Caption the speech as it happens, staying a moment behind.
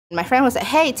My friend was like,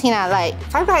 hey, Tina, like,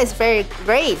 Five Guys is very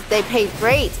great. They paid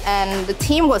great, and the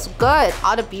team was good.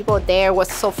 All the people there was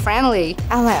so friendly.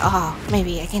 I'm like, oh,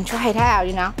 maybe I can try it out,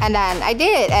 you know? And then I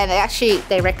did, and actually,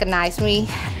 they recognized me.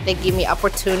 They give me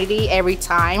opportunity every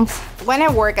time. When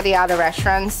I work at the other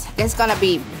restaurants, there's gonna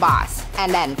be boss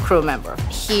and then crew member.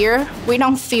 Here, we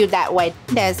don't feel that way.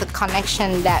 There's a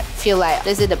connection that feel like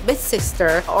this is a big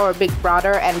sister or a big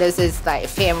brother, and this is like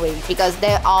family, because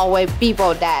they're always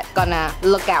people that gonna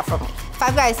look out for me.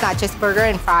 Five Guys is not just burger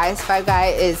and fries. Five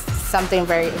Guys is something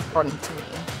very important to me.